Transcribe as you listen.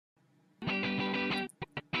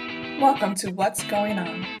Welcome to What's Going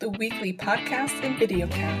On, the weekly podcast and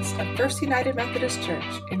videocast of First United Methodist Church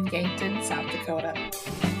in Yankton, South Dakota.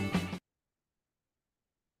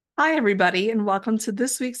 Hi, everybody, and welcome to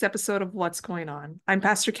this week's episode of What's Going On. I'm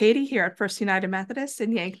Pastor Katie here at First United Methodist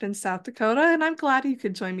in Yankton, South Dakota, and I'm glad you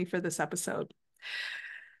could join me for this episode.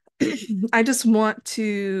 I just want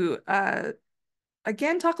to,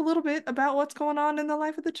 again, talk a little bit about what's going on in the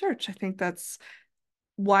life of the church. I think that's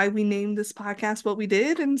why we named this podcast what we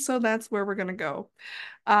did, and so that's where we're going to go.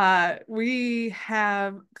 We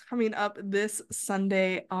have coming up this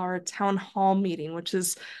Sunday our town hall meeting, which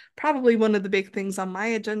is probably one of the big things on my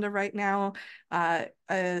agenda right now.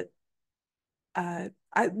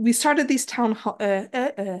 We started these town hall.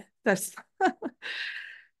 That's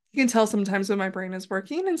You can tell sometimes when my brain is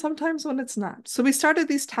working and sometimes when it's not. So we started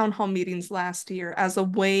these town hall meetings last year as a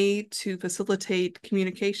way to facilitate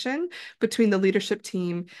communication between the leadership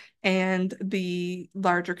team and the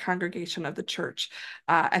larger congregation of the church.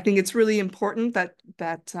 I think it's really important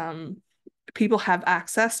that people have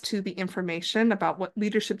access to the information about what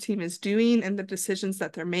leadership team is doing and the decisions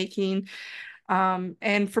that they're making.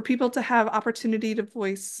 And for people to have opportunity to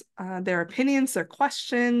voice their opinions, their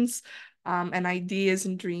questions, and ideas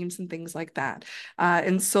and dreams and things like that.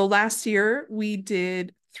 And so last year we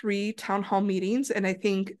did 3 town hall meetings, and I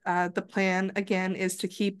think the plan again is to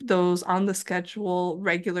keep those on the schedule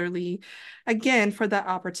regularly, again, for that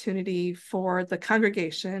opportunity for the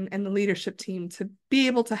congregation and the leadership team to be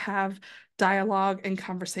able to have dialogue and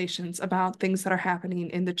conversations about things that are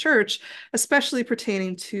happening in the church, especially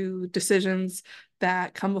pertaining to decisions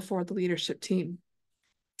that come before the leadership team.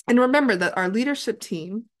 And remember that our leadership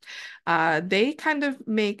team, they kind of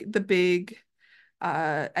make the big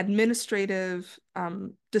administrative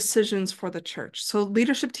decisions for the church. So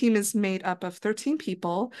leadership team is made up of 13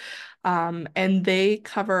 people, and they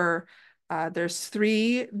cover, there's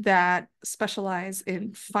 3 that specialize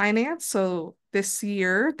in finance. So this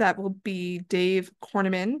year that will be Dave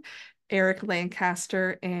Corneman, Eric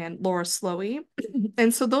Lancaster, and Laura Slowey.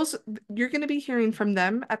 And so those, you're going to be hearing from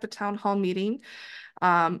them at the town hall meeting.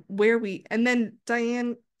 And then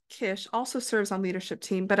Diane Kish also serves on leadership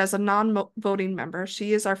team, but as a non-voting member.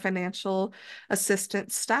 She is our financial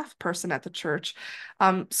assistant staff person at the church.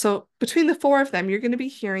 So between the 4 of them, you're going to be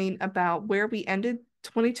hearing about where we ended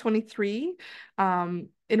 2023 in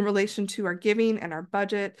relation to our giving and our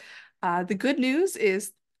budget. The good news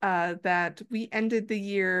is that we ended the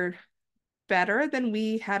year better than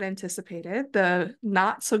we had anticipated. The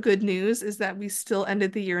not so good news is that we still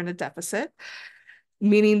ended the year in a deficit,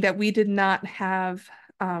 meaning that we did not have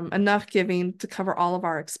enough giving to cover all of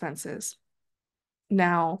our expenses.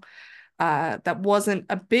 Now, that wasn't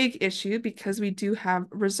a big issue because we do have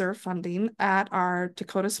reserve funding at our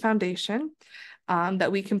Dakotas Foundation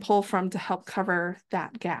that we can pull from to help cover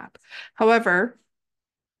that gap. However,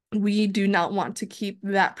 we do not want to keep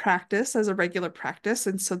that practice as a regular practice,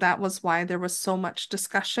 and so that was why there was so much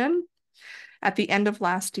discussion at the end of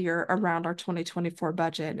last year around our 2024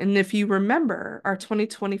 budget. And if you remember, our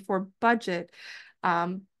 2024 budget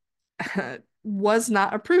was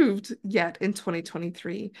not approved yet in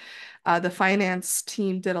 2023. The finance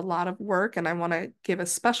team did a lot of work, and I want to give a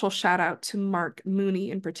special shout out to Mark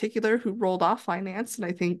Mooney in particular, who rolled off finance, and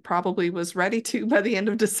I think probably was ready to by the end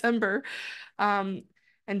of December.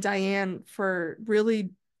 And Diane for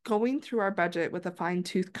really going through our budget with a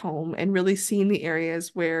fine-tooth comb and really seeing the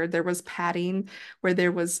areas where there was padding, where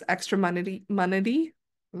there was extra money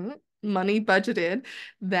budgeted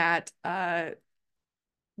that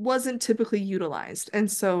wasn't typically utilized. And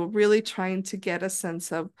so really trying to get a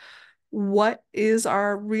sense of what is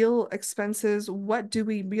our real expenses, what do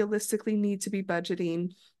we realistically need to be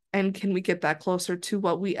budgeting, and can we get that closer to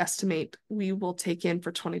what we estimate we will take in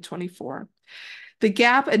for 2024. The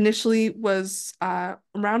gap initially was around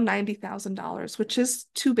 $90,000, which is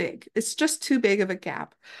too big. It's just too big of a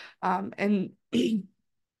gap. And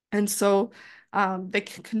so we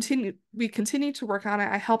continue to work on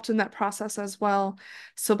it. I helped in that process as well.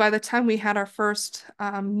 So by the time we had our first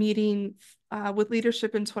meeting with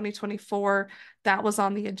leadership in 2024, that was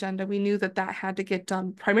on the agenda. We knew that had to get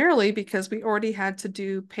done primarily because we already had to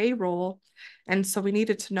do payroll. And so we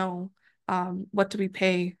needed to know what do we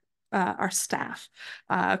pay our staff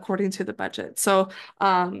according to the budget. So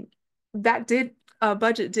that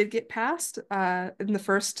budget did get passed in the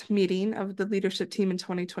first meeting of the leadership team in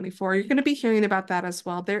 2024. You're going to be hearing about that as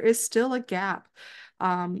well. There is still a gap.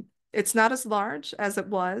 It's not as large as it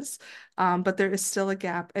was, but there is still a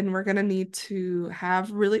gap, and we're going to need to have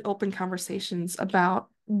really open conversations about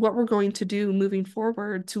what we're going to do moving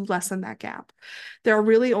forward to lessen that gap. There are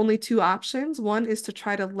really only 2 options. One is to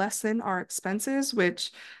try to lessen our expenses,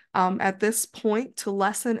 which At this point, to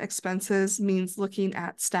lessen expenses means looking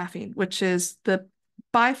at staffing, which is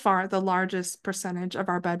by far the largest percentage of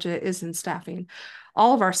our budget is in staffing.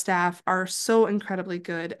 All of our staff are so incredibly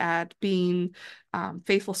good at being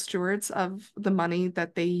faithful stewards of the money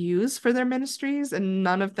that they use for their ministries, and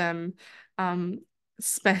none of them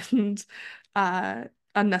spend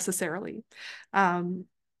unnecessarily. And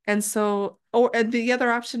the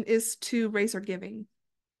other option is to raise our giving.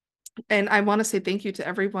 And I want to say thank you to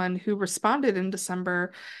everyone who responded in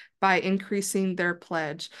December by increasing their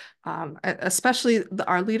pledge, especially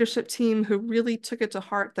our leadership team who really took it to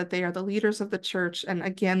heart that they are the leaders of the church. And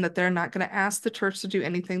again, that they're not going to ask the church to do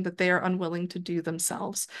anything that they are unwilling to do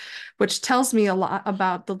themselves, which tells me a lot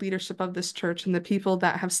about the leadership of this church and the people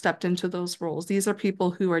that have stepped into those roles. These are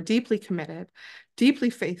people who are deeply committed, deeply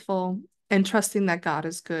faithful, and trusting that God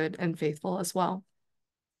is good and faithful as well.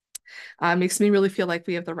 Makes me really feel like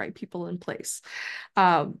we have the right people in place.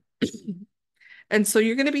 Um, and so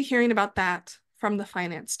you're going to be hearing about that from the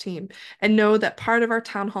finance team, and know that part of our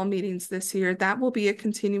town hall meetings this year, that will be a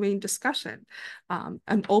continuing discussion,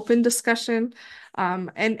 an open discussion,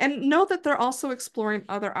 and know that they're also exploring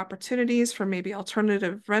other opportunities for maybe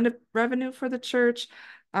alternative revenue for the church,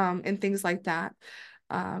 and things like that.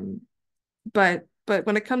 But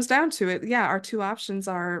when it comes down to it, yeah, our two options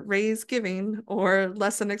are raise giving or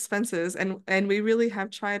lessen expenses. And we really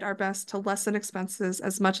have tried our best to lessen expenses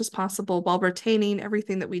as much as possible while retaining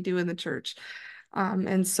everything that we do in the church.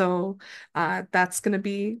 And so that's going to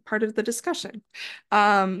be part of the discussion.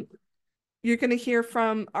 You're going to hear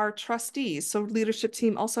from our trustees. So leadership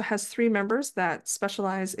team also has 3 members that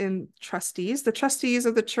specialize in trustees. The trustees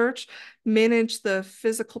of the church manage the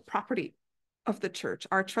physical property of the church.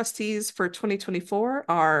 Our trustees for 2024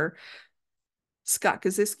 are Scott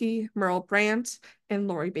Gaziski, Merle Brandt, and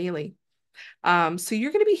Lori Bailey. So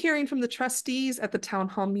you're going to be hearing from the trustees at the town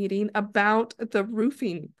hall meeting about the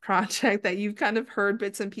roofing project that you've kind of heard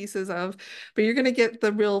bits and pieces of, but you're going to get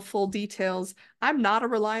the real full details. I'm not a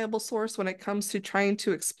reliable source when it comes to trying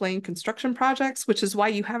to explain construction projects, which is why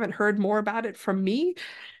you haven't heard more about it from me.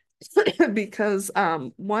 Because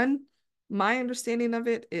one, my understanding of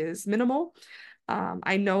it is minimal.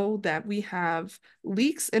 I know that we have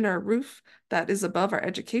leaks in our roof that is above our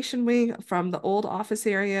education wing from the old office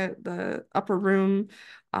area, the upper room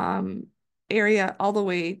area, all the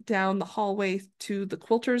way down the hallway to the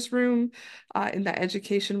quilters room in that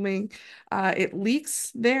education wing. It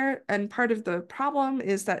leaks there, and part of the problem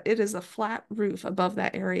is that it is a flat roof above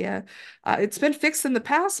that area. It's been fixed in the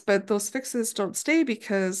past, but those fixes don't stay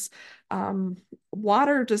because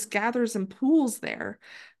water just gathers in pools there.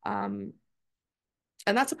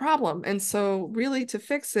 And that's a problem. And so really to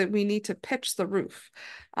fix it, we need to pitch the roof.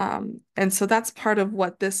 And so that's part of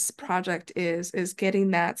what this project is getting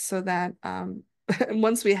that so that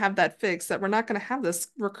once we have that fixed, that we're not going to have this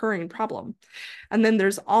recurring problem. And then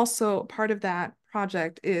there's also part of that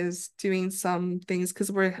project is doing some things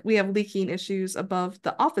because we have leaking issues above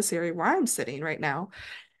the office area where I'm sitting right now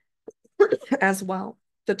as well.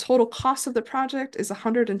 The total cost of the project is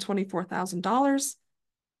 $124,000.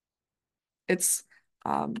 It's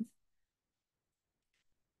um,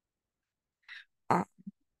 uh,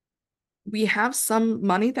 we have some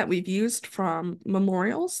money that we've used from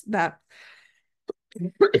memorials that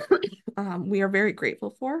we are very grateful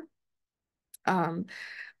for,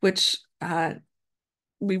 which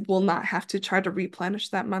we will not have to try to replenish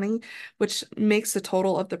that money, which makes the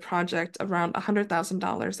total of the project around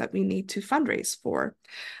 $100,000 that we need to fundraise for.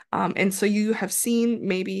 And so you have seen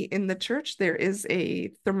maybe in the church, there is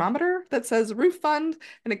a thermometer that says roof fund,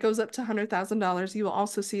 and it goes up to $100,000. You will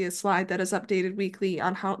also see a slide that is updated weekly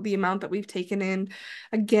on how the amount that we've taken in,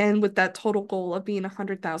 again, with that total goal of being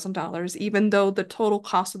 $100,000. Even though the total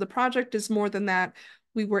cost of the project is more than that,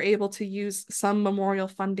 we were able to use some memorial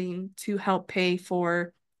funding to help pay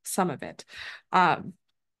for some of it.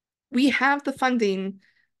 We have the funding,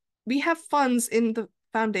 we have funds in the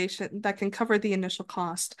foundation that can cover the initial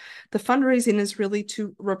cost. The fundraising is really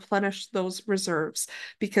to replenish those reserves,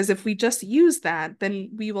 because if we just use that, then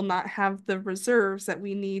we will not have the reserves that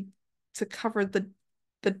we need to cover the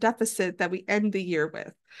deficit that we end the year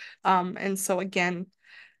with. And so again,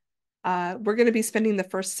 we're going to be spending the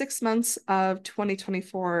first 6 months of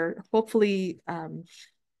 2024, hopefully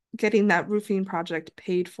getting that roofing project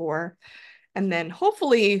paid for. And then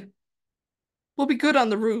hopefully we'll be good on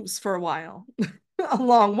the roofs for a while, a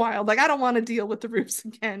long while. Like I don't want to deal with the roofs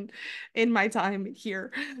again in my time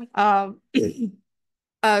here. So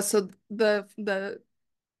the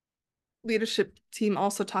leadership team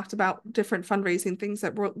also talked about different fundraising things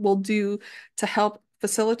that we'll do to help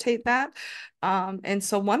facilitate that. And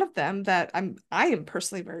so one of them that I am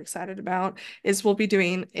personally very excited about is we'll be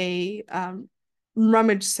doing a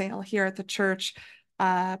rummage sale here at the church,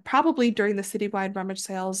 probably during the citywide rummage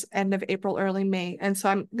sales, end of April, early May. And so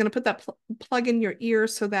I'm going to put that plug in your ear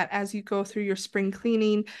so that as you go through your spring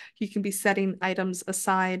cleaning, you can be setting items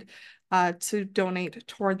aside to donate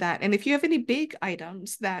toward that. And if you have any big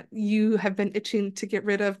items that you have been itching to get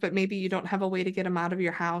rid of, but maybe you don't have a way to get them out of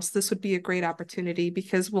your house, this would be a great opportunity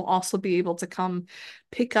because we'll also be able to come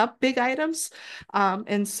pick up big items.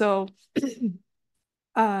 And so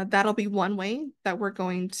that'll be one way that we're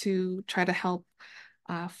going to try to help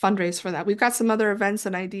fundraise for that. We've got some other events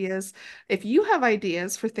and ideas. If you have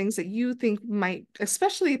ideas for things that you think might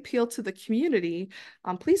especially appeal to the community,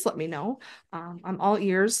 please let me know. I'm all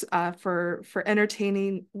ears for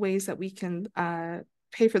entertaining ways that we can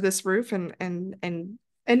pay for this roof and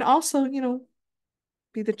also, you know,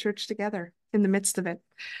 be the church together in the midst of it.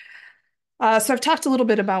 So I've talked a little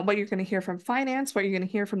bit about what you're going to hear from finance, what you're going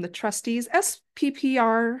to hear from the trustees.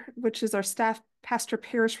 SPPR, which is our Staff Pastor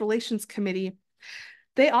Parish Relations Committee,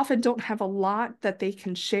 they often don't have a lot that they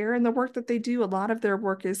can share in the work that they do. A lot of their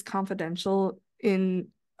work is confidential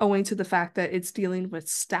owing to the fact that it's dealing with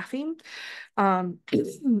staffing. But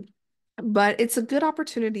it's a good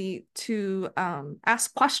opportunity to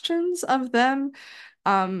ask questions of them.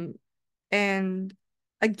 And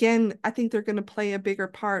again, I think they're going to play a bigger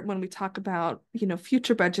part when we talk about, you know,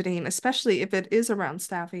 future budgeting, especially if it is around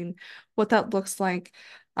staffing, what that looks like.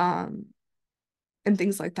 And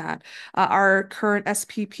things like that. Our current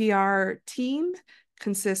SPPR team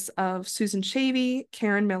consists of Susan Shavy,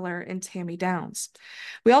 Karen Miller, and Tammy Downs.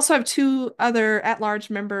 We also have two other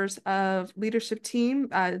at-large members of leadership team,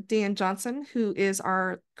 Dan Johnson, who is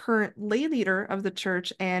our current lay leader of the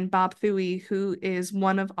church, and Bob Thuy, who is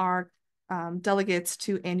one of our delegates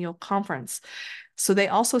to annual conference. So they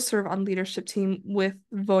also serve on leadership team with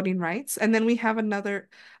voting rights. And then we have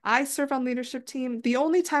I serve on leadership team. The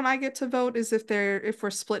only time I get to vote is if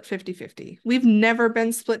we're split 50-50. We've never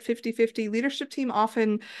been split 50-50. Leadership team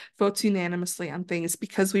often votes unanimously on things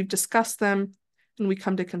because we've discussed them and we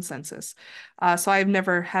come to consensus. So I've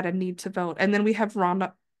never had a need to vote. And then we have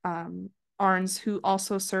Rhonda Arns, who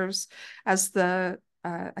also serves as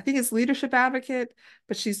I think it's leadership advocate,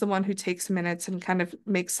 but she's the one who takes minutes and kind of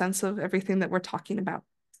makes sense of everything that we're talking about,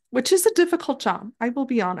 which is a difficult job. I will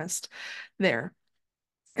be honest there.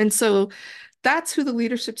 And so that's who the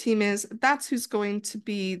leadership team is. That's who's going to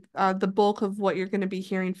be the bulk of what you're going to be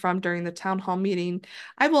hearing from during the town hall meeting.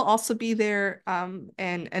 I will also be there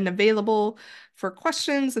and available for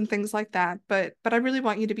questions and things like that. But I really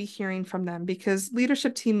want you to be hearing from them because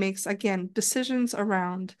leadership team makes, again, decisions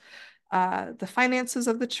around the finances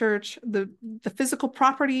of the church, the physical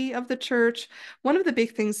property of the church. One of the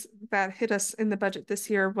big things that hit us in the budget this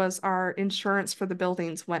year was our insurance for the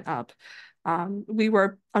buildings went up. We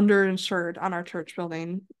were underinsured on our church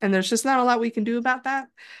building, and there's just not a lot we can do about that,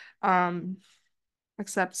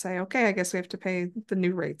 except say, okay, I guess we have to pay the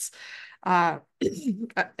new rates. And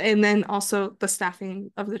then also the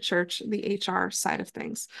staffing of the church, the HR side of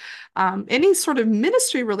things. Any sort of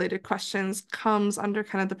ministry related questions comes under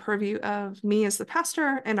kind of the purview of me as the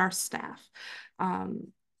pastor and our staff.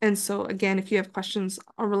 And so again, if you have questions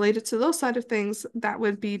related to those side of things, that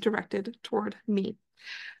would be directed toward me.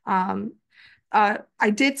 I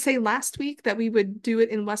did say last week that we would do it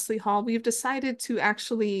in Wesley Hall. We've decided to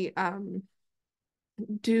actually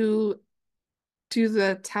do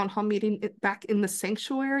the town hall meeting back in the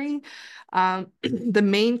sanctuary. The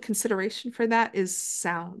main consideration for that is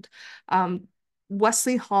sound.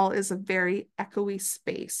 Wesley Hall is a very echoey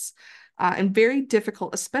space and very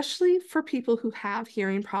difficult, especially for people who have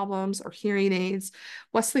hearing problems or hearing aids.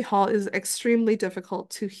 Wesley Hall is extremely difficult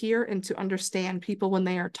to hear and to understand people when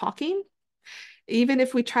they are talking. Even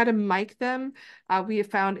if we try to mic them, we have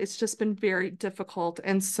found it's just been very difficult.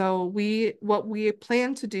 And so what we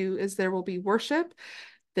plan to do is there will be worship.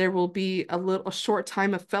 There will be a short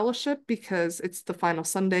time of fellowship because it's the final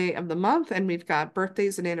Sunday of the month and we've got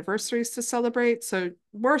birthdays and anniversaries to celebrate. So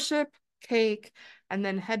worship, cake, and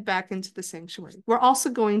then head back into the sanctuary. We're also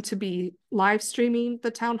going to be live streaming the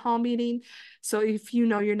town hall meeting. So if you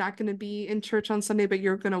know you're not going to be in church on Sunday, but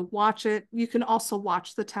you're going to watch it, you can also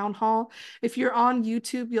watch the town hall. If you're on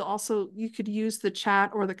YouTube, you could use the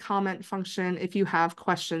chat or the comment function if you have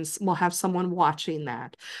questions. We'll have someone watching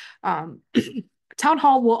that. Town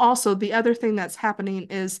hall will also, the other thing that's happening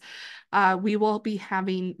is we will be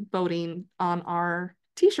having voting on our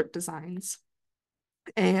t-shirt designs.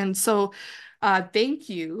 And so thank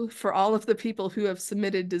you for all of the people who have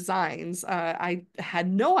submitted designs. I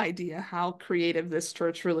had no idea how creative this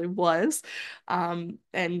church really was. And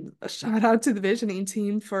a shout out to the visioning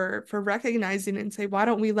team for recognizing it and say, why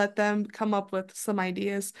don't we let them come up with some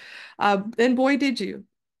ideas? And boy, did you.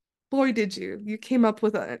 Boy, did you. You came up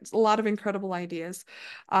with a lot of incredible ideas.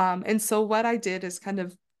 And so what I did is kind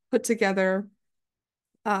of put together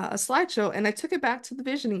a slideshow, and I took it back to the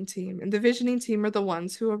visioning team. And the visioning team are the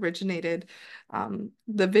ones who originated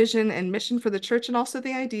the vision and mission for the church, and also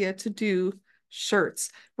the idea to do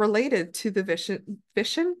shirts related to the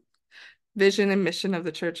vision and mission of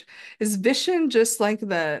the church. Is vision just like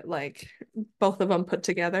both of them put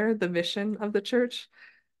together, the vision of the church?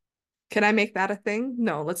 Can I make that a thing?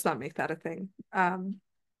 No, let's not make that a thing.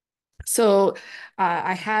 So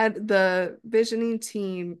I had the visioning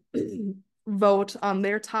team vote on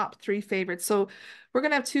their top 3 favorites. So we're going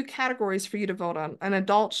to have 2 categories for you to vote on, an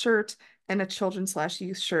adult shirt and a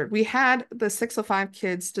children/youth shirt. We had the 605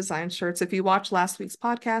 Kids design shirts. If you watched last week's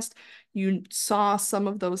podcast, you saw some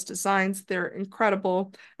of those designs. They're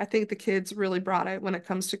incredible. I think the kids really brought it when it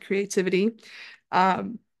comes to creativity.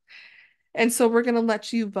 And so we're going to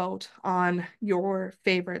let you vote on your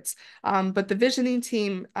favorites. But the visioning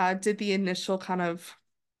team did the initial kind of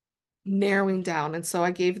narrowing down. And so I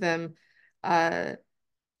gave them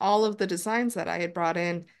all of the designs that I had brought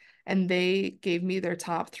in, and they gave me their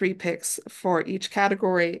top 3 picks for each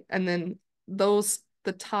category. And then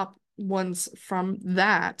the top ones from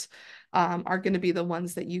that are going to be the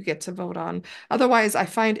ones that you get to vote on. Otherwise, I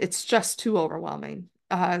find it's just too overwhelming.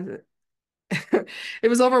 It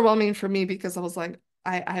was overwhelming for me because I was like,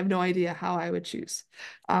 I have no idea how I would choose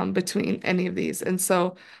between any of these. And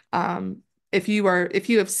so if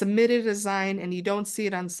you have submitted a design and you don't see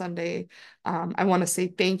it on Sunday, I want to say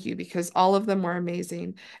thank you, because all of them were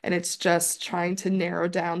amazing. And it's just trying to narrow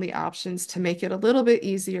down the options to make it a little bit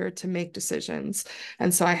easier to make decisions.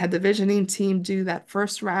 And so I had the visioning team do that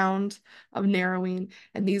first round of narrowing.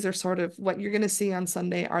 And these are sort of what you're going to see on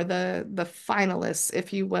Sunday are the finalists,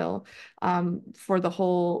 if you will, for the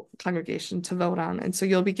whole congregation to vote on. And so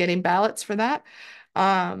you'll be getting ballots for that.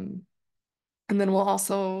 And then we'll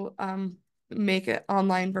also make an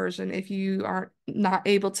online version if you are not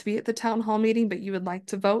able to be at the town hall meeting, but you would like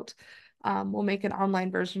to vote. We'll make an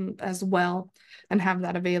online version as well and have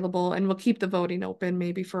that available. And we'll keep the voting open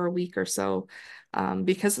maybe for a week or so,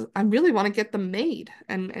 because I really want to get them made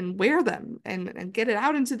and wear them and get it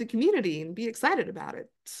out into the community and be excited about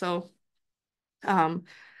it. So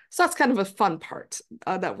that's kind of a fun part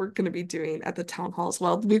that we're going to be doing at the town hall as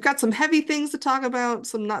well. We've got some heavy things to talk about,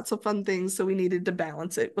 some not so fun things, so we needed to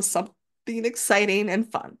balance it with something exciting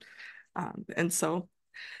and fun. And so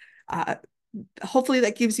hopefully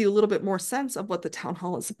that gives you a little bit more sense of what the town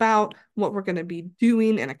hall is about, what we're going to be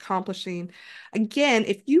doing and accomplishing. Again,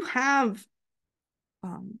 if you have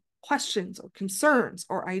questions or concerns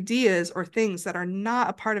or ideas or things that are not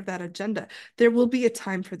a part of that agenda, there will be a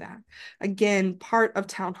time for that. Again, part of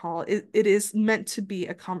town hall, it is meant to be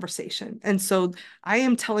a conversation. And so I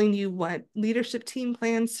am telling you what leadership team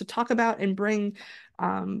plans to talk about and bring,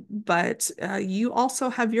 but you also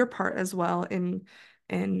have your part as well in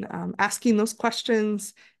asking those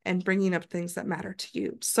questions and bringing up things that matter to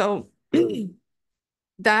you. So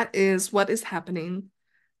that is what is happening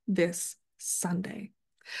this Sunday.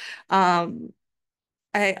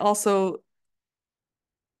 I also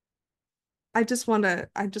I just want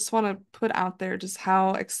to put out there just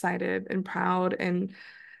how excited and proud and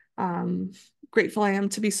grateful I am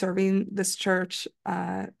to be serving this church.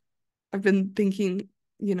 I've been thinking,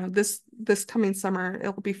 this coming summer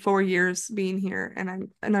it'll be 4 years being here, and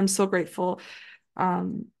I'm so grateful.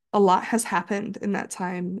 A lot has happened in that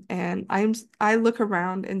time, and I look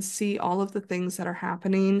around and see all of the things that are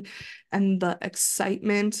happening and the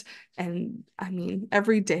excitement. And I mean,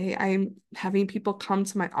 every day I'm having people come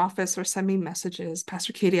to my office or send me messages.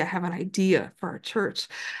 Pastor Katie, I have an idea for our church.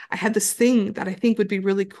 I had this thing that I think would be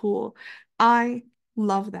really cool. I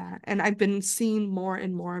love that. And I've been seeing more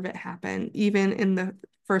and more of it happen, even in the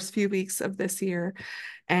first few weeks of this year.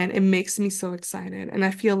 And it makes me so excited. And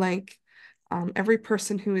I feel like every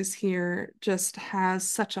person who is here just has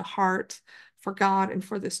such a heart for God and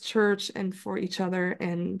for this church and for each other.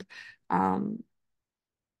 And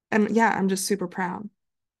yeah, I'm just super proud.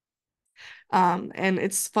 And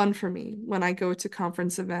it's fun for me when I go to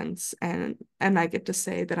conference events and I get to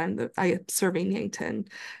say that I am serving Yankton,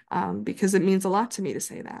 because it means a lot to me to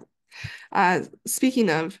say that. Speaking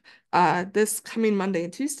of, this coming Monday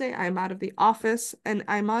and Tuesday, I'm out of the office, and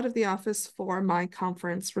I'm out of the office for my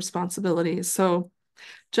conference responsibilities. So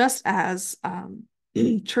just as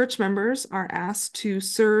church members are asked to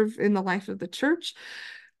serve in the life of the church.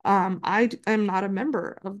 I am not a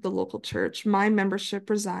member of the local church. My membership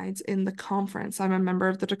resides in the conference. I'm a member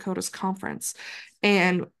of the Dakotas Conference.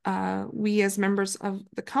 And we, as members of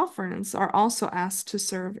the conference, are also asked to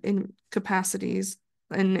serve in capacities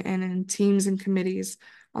and in teams and committees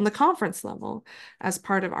on the conference level as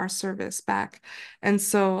part of our service back. And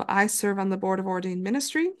so I serve on the Board of Ordained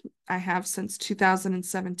Ministry. I have since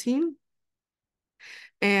 2017.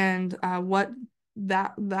 And what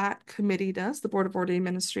that committee does, the Board of Ordained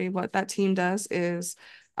Ministry, what that team does is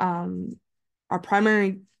our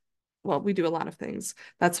primary, well, we do a lot of things.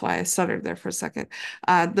 That's why I stuttered there for a second.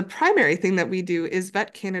 The primary thing that we do is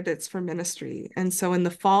vet candidates for ministry. And so in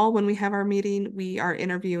the fall, when we have our meeting, we are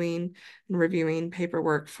interviewing and reviewing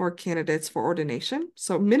paperwork for candidates for ordination,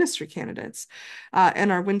 so ministry candidates.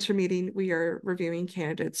 In our winter meeting, we are reviewing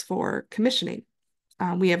candidates for commissioning.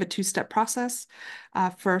 We have a two-step process.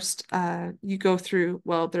 First, you go through,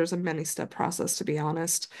 well, there's a many-step process, to be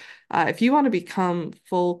honest. If you want to become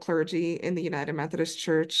full clergy in the United Methodist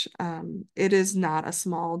Church, it is not a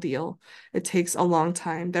small deal. It takes a long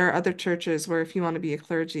time. There are other churches where if you want to be a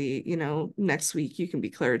clergy, next week you can be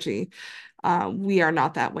clergy. We are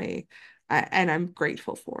not that way, and I'm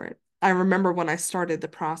grateful for it. I remember when I started the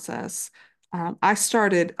process,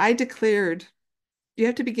 I declared. You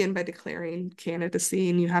have to begin by declaring candidacy,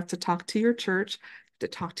 and you have to talk to your church, to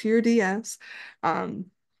talk to your DS.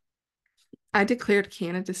 I declared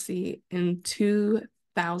candidacy in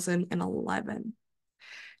 2011,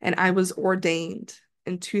 and I was ordained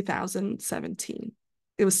in 2017.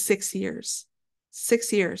 It was 6 years,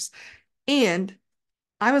 6 years. And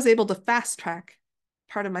I was able to fast track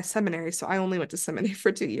part of my seminary. So I only went to seminary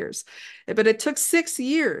for 2 years. But it took 6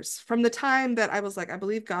 years from the time that I was like, I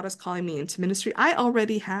believe God is calling me into ministry. I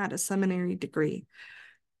already had a seminary degree.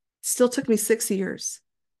 Still took me 6 years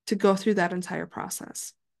to go through that entire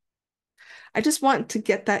process. I just want to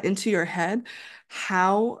get that into your head,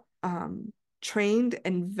 how trained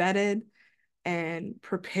and vetted and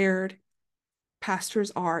prepared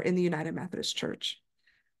pastors are in the United Methodist Church.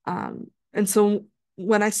 And so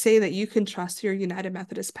when I say that you can trust your United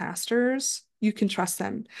Methodist pastors, you can trust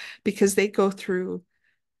them because they go through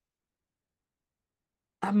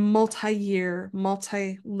a multi-year,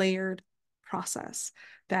 multi-layered process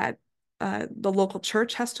that the local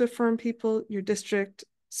church has to affirm people, your district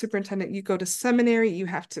superintendent, you go to seminary, you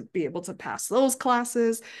have to be able to pass those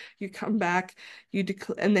classes, you come back,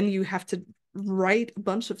 and then you have to write a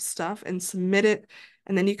bunch of stuff and submit it,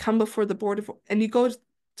 and then you come before the board of, and you go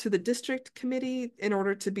to the district committee in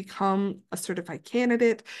order to become a certified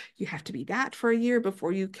candidate. You have to be that for a year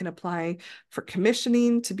before you can apply for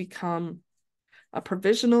commissioning to become a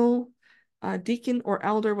provisional deacon or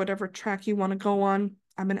elder, whatever track you want to go on.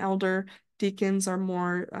 I'm an elder. Deacons are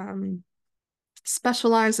more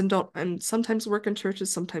specialized and don't, and sometimes work in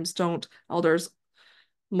churches, sometimes don't. Elders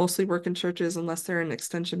mostly work in churches unless they're in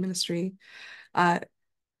extension ministry.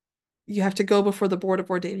 You have to go before the Board of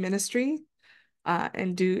Ordained Ministry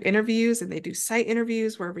and do interviews, and they do site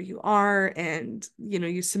interviews wherever you are, and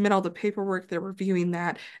you submit all the paperwork, they're reviewing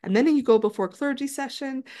that, and then you go before clergy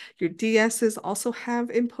session. Your DSs also have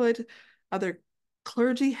input, other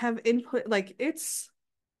clergy have input. Like, it's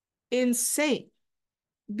insane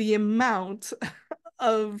the amount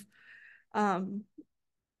of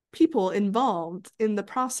people involved in the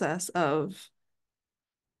process of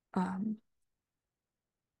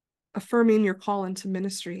affirming your call into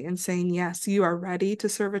ministry and saying, yes, you are ready to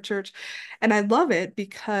serve a church. And I love it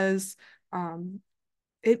because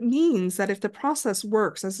it means that if the process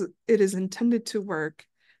works as it is intended to work,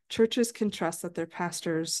 churches can trust that their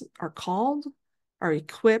pastors are called, are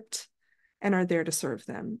equipped, and are there to serve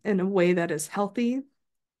them in a way that is healthy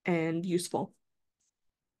and useful.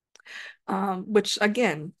 Which,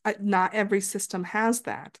 again, not every system has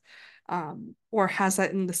that or has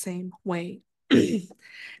that in the same way.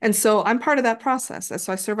 And so I'm part of that process.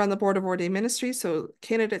 So I serve on the Board of Ordained Ministry. So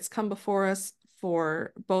candidates come before us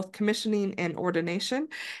for both commissioning and ordination.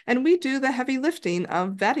 And we do the heavy lifting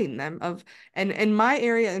of vetting them and in my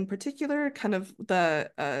area in particular, kind of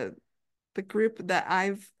the group that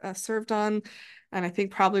I've served on, and I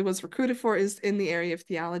think probably was recruited for, is in the area of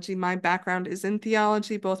theology. My background is in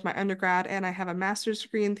theology, both my undergrad and I have a master's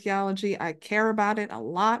degree in theology. I care about it a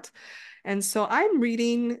lot. And so I'm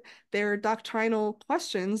reading their doctrinal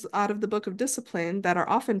questions out of the Book of Discipline that are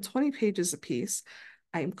often 20 pages apiece.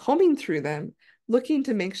 I'm combing through them, looking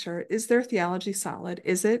to make sure, is their theology solid?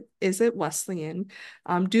 Is it Wesleyan?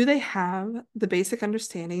 Do they have the basic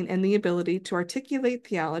understanding and the ability to articulate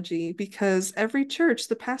theology? Because every church,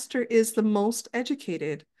 the pastor is the most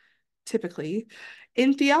educated typically.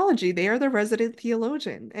 In theology, they are the resident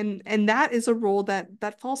theologian, and that is a role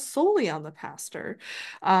that falls solely on the pastor.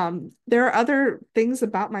 There are other things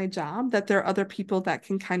about my job that there are other people that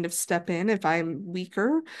can kind of step in if I'm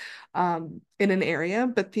weaker in an area,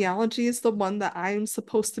 but theology is the one that I'm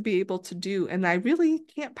supposed to be able to do, and I really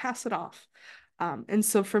can't pass it off. And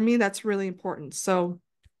so for me, that's really important. So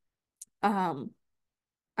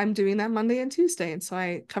I'm doing that Monday and Tuesday. And so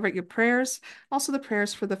I covered your prayers, also the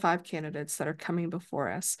prayers for the 5 candidates that are coming before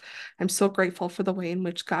us. I'm so grateful for the way in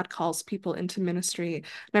which God calls people into ministry. And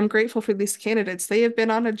I'm grateful for these candidates. They have been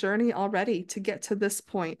on a journey already to get to this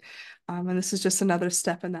point. And this is just another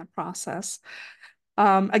step in that process.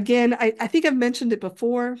 Again, I think I've mentioned it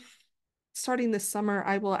before. Starting this summer,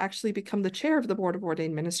 I will actually become the chair of the Board of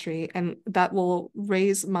Ordained Ministry, and that will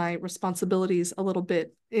raise my responsibilities a little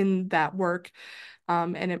bit in that work.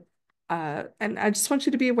 And I just want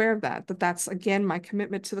you to be aware of that's again my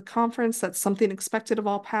commitment to the conference. That's something expected of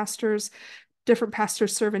all pastors. Different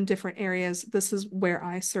pastors serve in different areas. This is where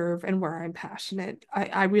I serve and where I'm passionate.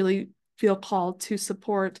 I really feel called to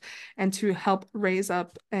support and to help raise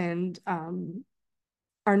up and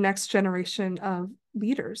our next generation of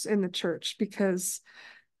leaders in the church, because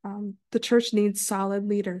the church needs solid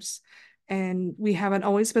leaders. And we haven't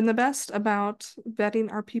always been the best about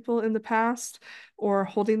vetting our people in the past or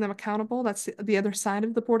holding them accountable. That's the other side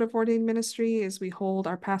of the Board of Ordained Ministry, is we hold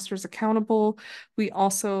our pastors accountable. We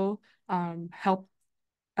also help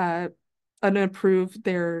and approve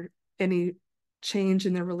any change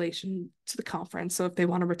in their relation to the conference. So if they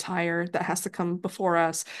want to retire, that has to come before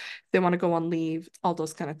us. If they want to go on leave, all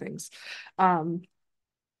those kind of things.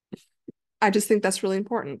 I just think that's really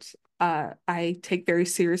important. I take very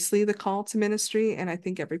seriously the call to ministry, and I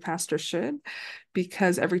think every pastor should,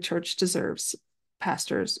 because every church deserves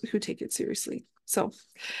pastors who take it seriously. So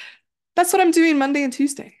that's what I'm doing Monday and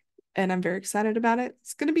Tuesday, and I'm very excited about it.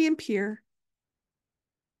 It's going to be in Pierre.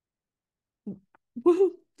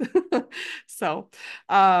 Woo-hoo. So,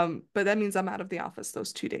 but that means I'm out of the office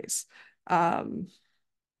those 2 days.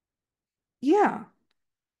 Yeah,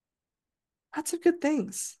 lots of good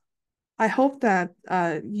things. I hope that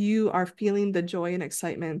you are feeling the joy and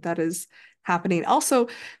excitement that is happening. Also,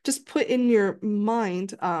 just put in your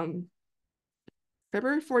mind,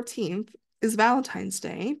 February 14th is Valentine's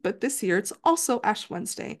Day, but this year it's also Ash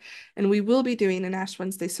Wednesday. And we will be doing an Ash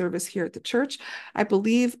Wednesday service here at the church. I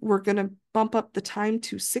believe we're going to bump up the time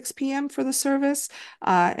to 6 p.m. for the service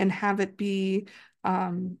and have it be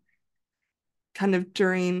kind of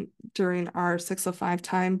during our 6:05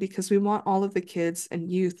 time, because we want all of the kids and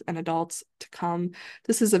youth and adults to come.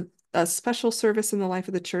 This is a special service in the life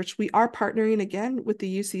of the church. We are partnering again with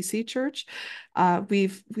the UCC Church.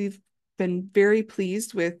 We've been very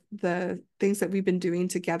pleased with the things that we've been doing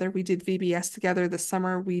together. We did VBS together this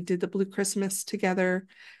summer. We did the Blue Christmas together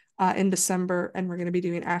in December, and we're going to be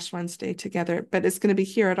doing Ash Wednesday together, but it's going to be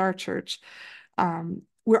here at our church.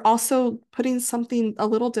 We're also putting something a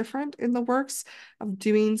little different in the works of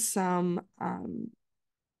doing some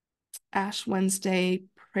Ash Wednesday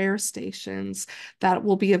prayer stations that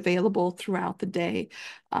will be available throughout the day.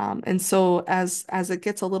 And so as it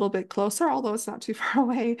gets a little bit closer, although it's not too far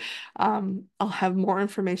away, I'll have more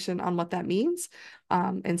information on what that means.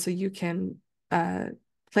 And so you can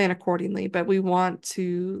plan accordingly. But we want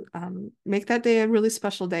to make that day a really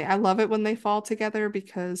special day. I love it when they fall together,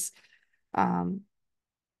 because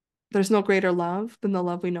there's no greater love than the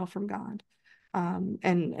love we know from God.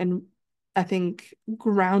 And I think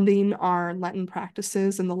grounding our Lenten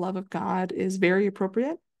practices in the love of God is very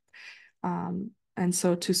appropriate. And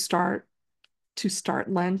so to start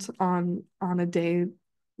Lent on a day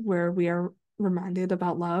where we are reminded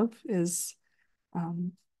about love is, I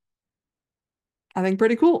think,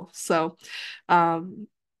 pretty cool. So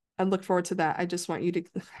I look forward to that. I just want you to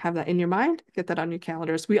have that in your mind, get that on your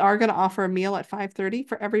calendars. We are going to offer a meal at 5:30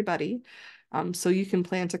 for everybody. So you can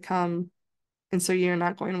plan to come. And so you're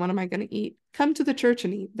not going, what am I going to eat? Come to the church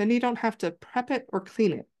and eat. Then you don't have to prep it or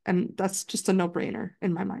clean it. And that's just a no-brainer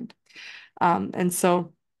in my mind. And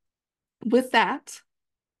so with that,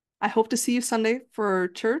 I hope to see you Sunday for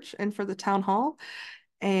church and for the town hall.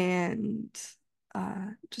 And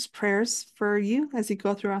just prayers for you as you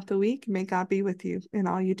go throughout the week. May God be with you in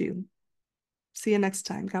all you do. See you next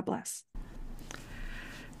time. God bless.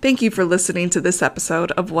 Thank you for listening to this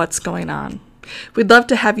episode of What's Going On. We'd love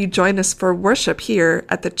to have you join us for worship here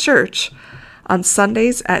at the church on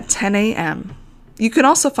Sundays at 10 a.m. You can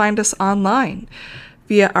also find us online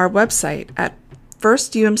via our website at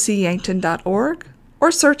firstumcyankton.org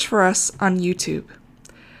or search for us on YouTube.